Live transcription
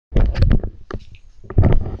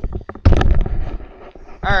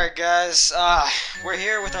Alright guys, we're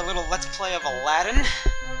here with our little Let's Play of Aladdin.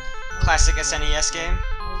 Classic SNES game.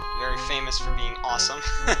 Very famous for being awesome.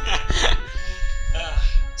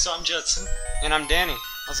 So I'm Judson. And I'm Danny.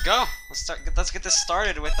 Let's go. Let's get this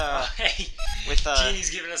started with hey, Genie's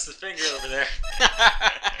giving us the finger over there.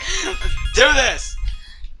 Let's do this!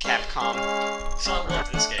 Capcom. So I love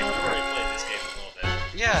this game. We've already played this game a little bit.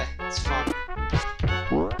 Yeah, it's fun.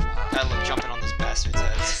 I love jumping on those bastards'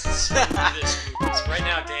 heads. Right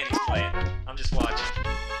now Danny's playing. I'm just watching.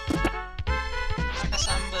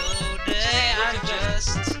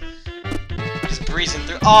 I'm just breezing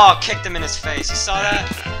through. Oh, kicked him in his face. You saw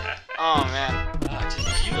that? Oh man. Just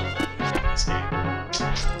beautiful movement in this game.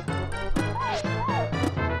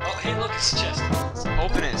 Oh, hey, look, it's a chest. Let's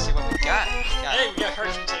open it and see what we got. Hey, we got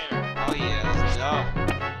Hurricane Tanner. Oh yeah, let's go.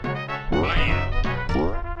 Bam.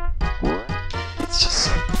 It's just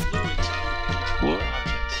so fluid to move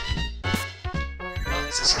objects. Oh,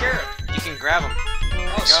 it's a scarab. You can grab him.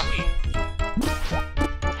 Oh, sweet.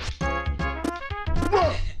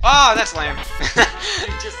 Oh, that's lame.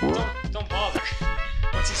 Just don't bother.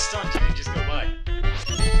 Once he's stunned, you can just go by.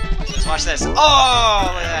 Just watch this. Oh, look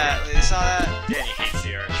at that. You saw that? Danny hates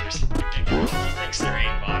the archers. He thinks they're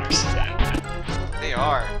aimbotters. They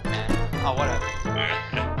are, man. Oh, whatever.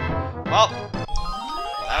 Well,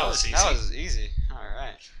 that was easy. All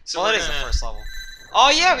right. So well, it is the first level. Oh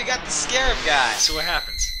yeah, we got the scarab guy. So what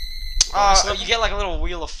happens? Oh, you get like a little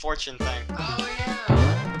wheel of fortune thing. Oh yeah.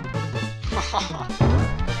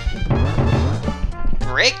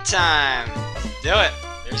 Break time. Let's do it.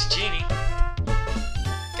 There's Genie.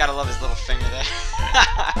 Gotta love his little finger there.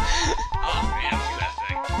 Oh man, look at that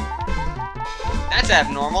thing. That's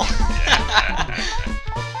abnormal.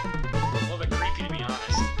 A little bit creepy to be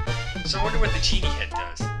honest. So I wonder what the Genie head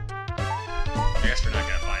does. I guess we're not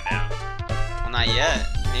gonna find out. Well, not yet.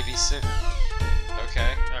 Maybe soon.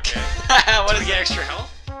 Okay. Okay. What Do we is get it? extra health?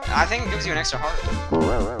 I think it gives you an extra heart.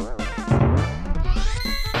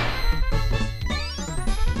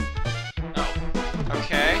 Oh.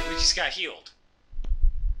 Okay. We just got healed.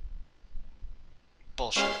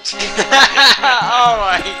 Bullshit. Oh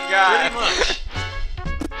my god. Pretty much.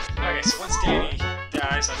 Okay, so once Danny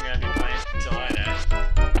dies, I'm gonna be playing until I die.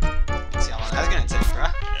 Let's see how long that's gonna take, bro.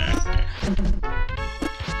 Yeah.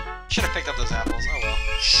 Should have picked up those apples. Oh well.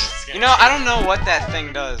 It's gonna You know, I take- don't know what that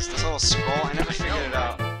thing does. This little scroll. I never figured it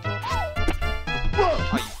out. Oh,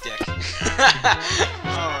 you dick. Oh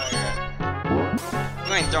my god.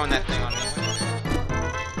 You ain't throwing that thing on me.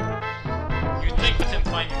 You'd think with him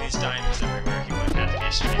finding these diamonds everywhere, he would have had to be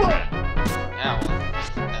a street rat. Yeah, well,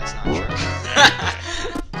 that's not true.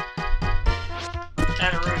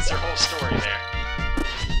 Kind of ruins their whole story there.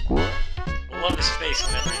 I love his face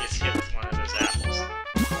whenever he gets hit with one of those apples.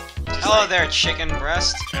 Just Hello like- there, chicken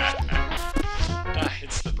breast.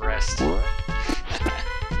 It's the breast. Reminds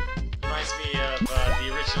me of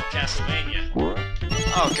the original Castlevania.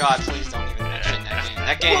 Oh god, please don't even mention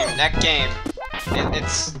that game. That game.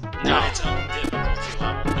 It's no. On its own difficulty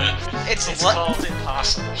level. It's called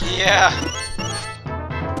impossible. Yeah.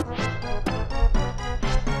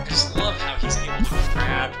 I just love how he's able to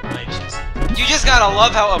grab ledges. You just gotta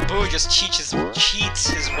love how Abu just cheats his way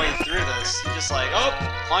through this. He's just like, oh,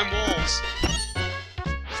 climb walls.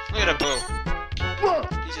 Look at Abu.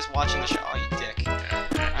 He's just watching the show. Oh, you dick.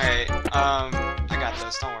 Alright, I got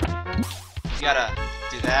those, don't worry. You gotta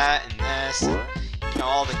do that and this, and, you know,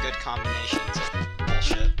 all the good combinations of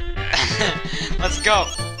bullshit. Let's go!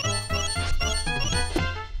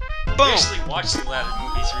 We Boom! actually watched the Aladdin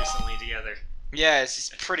movies recently together. Yeah,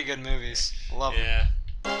 it's pretty good movies. Love them. Yeah.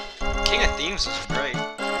 King of Thieves was great.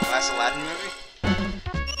 Last Aladdin movie?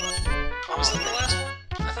 Oh, was that the last one?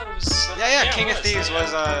 I thought it was... Yeah, it King of Thieves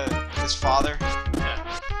was, his father. Yeah.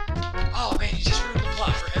 Oh, man, you just ruined the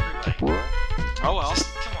plot for everybody. Oh well.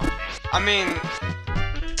 Come on, man. I mean,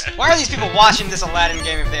 why are these people watching this Aladdin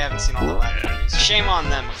game if they haven't seen all the Aladdin movies? Shame on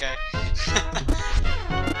them, okay?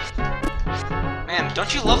 Man,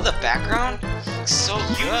 don't you love the background? It looks so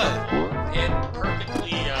good. And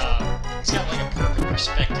perfectly, it's got like a perfect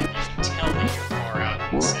perspective. You can tell that you're far out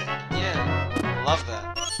in the city. Yeah, love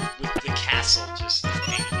that. With the castle just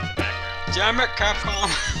hanging in the background. Damn it, Capcom.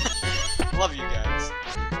 Love you guys.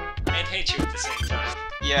 And hate you at the same time.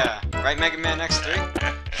 Yeah, right, Mega Man X3?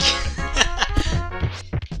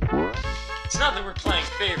 It's not that we're playing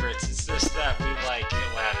favorites, it's just that we like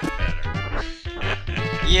Aladdin better.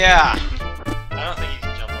 Yeah. I don't think you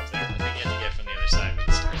can jump up there. I think you have to get from the other side with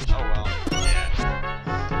the stage. Oh well. Yeah.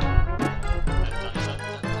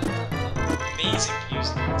 Amazing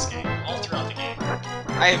music in this game, all throughout the game.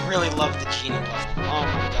 I really love the genie level. Oh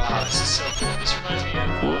my Oh, god. this is so cool. This reminds me of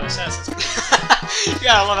Assassin's Creed. You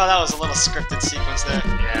gotta love how that was a little scripted sequence there.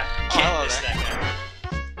 Yeah. Oh, Can't hello miss there. that guy.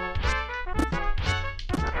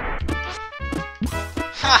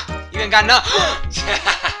 Ha! You ain't got no.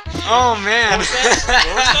 Oh man. What was that?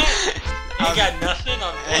 What was that? You ain't got nothing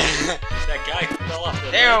on that guy who fell off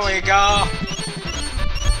the There ledge. we go.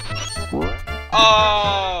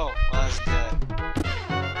 Oh, well, that's good.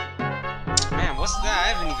 Man, what's that? I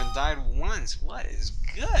haven't even died once. What is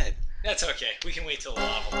good? That's okay. We can wait till the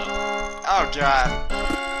lava level. Oh god.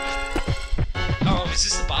 Oh, is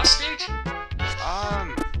this the boss stage?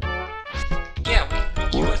 Yeah,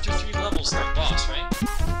 you go through 3 levels to the boss, right?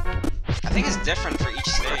 I think it's different for each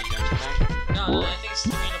stage, don't you think? No, I think it's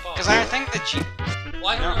 3 in a boss. Because I think the G. Well,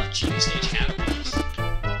 I don't know if Genie stage had a boss.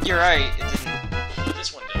 You're right. It didn't. But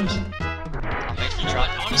this one does. I think You know what?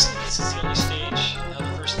 Honestly, this is the only stage of the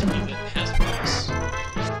first 3 that has a boss.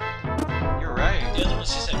 You're right. The other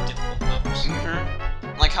ones just have difficult levels.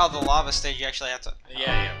 Like how the lava stage you actually have to.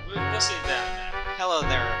 Yeah. We'll save that in a minute. Hello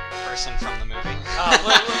there, person from the movie.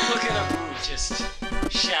 Look at Abu just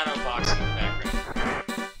shadow boxing in the background.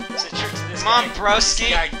 It's a trick to this Come on, guy. broski.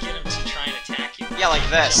 This guy get him to try and attack you. Yeah, like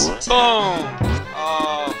this. Jump on his Boom.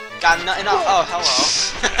 Oh, got nothing. Oh, hello.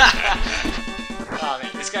 Oh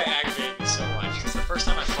man, this guy aggravated me so much because the first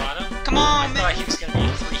time I fought him, Come on, I man. thought he was gonna be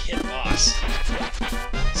a 3-hit boss.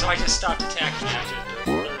 So I just stopped attacking after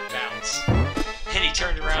the 3rd bounce. And he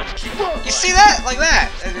turned around and kicked me. You see that? Like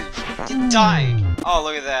that. He died. Oh,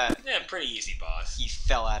 look at that. Yeah, pretty easy boss. He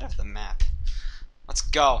fell out of the map. Let's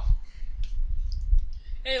go.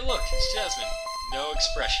 Hey, look, it's Jasmine. No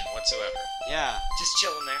expression whatsoever. Yeah. Just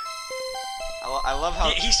chilling there. I love how.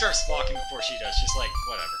 He starts walking before she does, just like,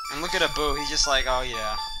 whatever. And look at Abu. He's just like, oh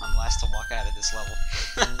yeah, I'm last to walk out of this level.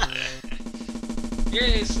 Yeah,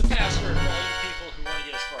 it's the password for all you people who want to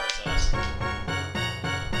get as far as us.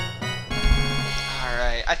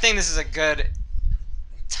 Alright, I think this is a good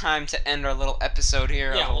time to end our little episode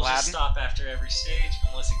here Yeah, of we'll Aladdin. just stop after every stage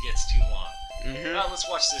unless it gets too long. Mm-hmm. Let's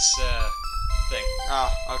watch this thing. Oh,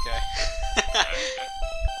 okay.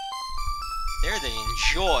 There they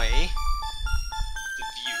enjoy. The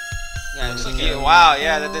view. Yeah, Looks just like view. a- Wow,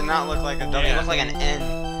 yeah, that did not look like a W. It Yeah. looked like an N.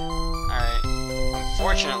 Alright.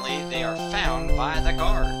 Unfortunately, they are found by the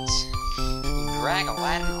guards, who drag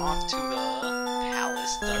Aladdin off to the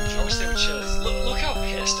palace I dungeon. wish they would show this. Look how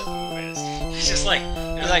pissed Abu is. He's just like...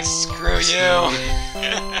 He's like, screw you!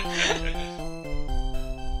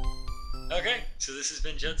 Okay, so this has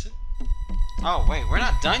been Judson. Oh, wait, we're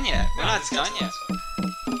not done yet. We're not done yet.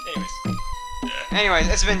 Anyways. Anyways,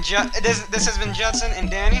 this has been Judson and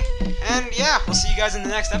Danny, and yeah, we'll see you guys in the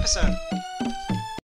next episode.